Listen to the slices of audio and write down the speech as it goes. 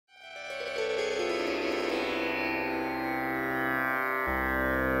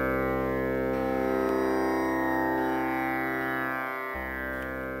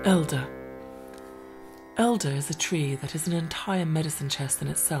Elder. Elder is a tree that is an entire medicine chest in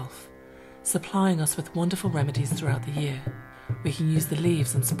itself, supplying us with wonderful remedies throughout the year. We can use the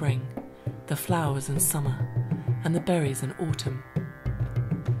leaves in spring, the flowers in summer, and the berries in autumn.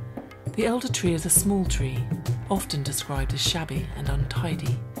 The elder tree is a small tree, often described as shabby and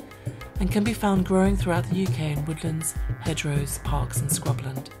untidy, and can be found growing throughout the UK in woodlands, hedgerows, parks and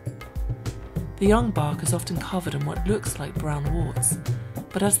scrubland. The young bark is often covered in what looks like brown warts,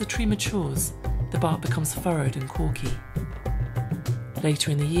 but as the tree matures, the bark becomes furrowed and corky.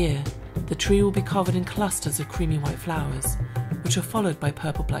 Later in the year, the tree will be covered in clusters of creamy white flowers, which are followed by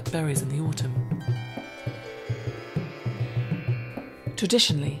purple-black berries in the autumn.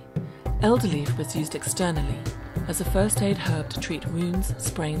 Traditionally, elder leaf was used externally as a first aid herb to treat wounds,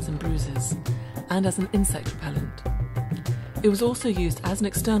 sprains and bruises, and as an insect repellent. It was also used as an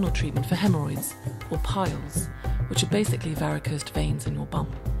external treatment for hemorrhoids, or piles, which are basically varicose veins in your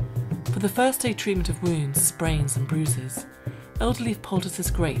bum. For the first aid treatment of wounds, sprains and bruises, elder leaf poultice is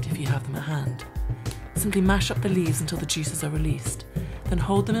great if you have them at hand. Simply mash up the leaves until the juices are released, then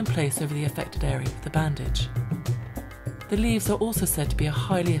hold them in place over the affected area with a bandage. The leaves are also said to be a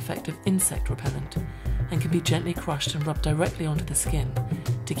highly effective insect repellent and can be gently crushed and rubbed directly onto the skin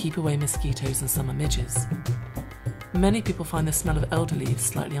to keep away mosquitoes and summer midges. Many people find the smell of elder leaves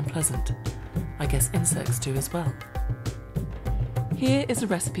slightly unpleasant. I guess insects do as well. Here is a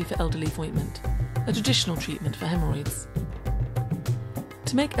recipe for elder leaf ointment, a traditional treatment for hemorrhoids.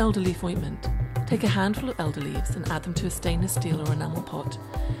 To make elder leaf ointment, take a handful of elder leaves and add them to a stainless steel or enamel pot,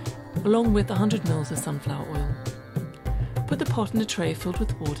 along with 100 ml of sunflower oil. Put the pot in a tray filled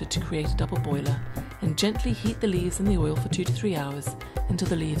with water to create a double boiler and gently heat the leaves in the oil for 2 to 3 hours until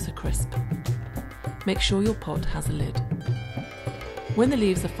the leaves are crisp. Make sure your pot has a lid. When the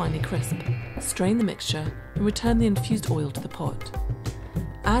leaves are finely crisp, strain the mixture and return the infused oil to the pot.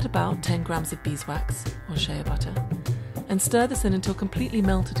 Add about 10 grams of beeswax or shea butter and stir this in until completely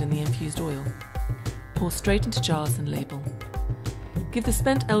melted in the infused oil. Pour straight into jars and label. Give the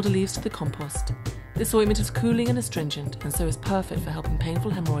spent elder leaves to the compost. This ointment is cooling and astringent and so is perfect for helping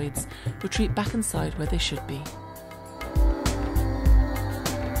painful hemorrhoids retreat back inside where they should be.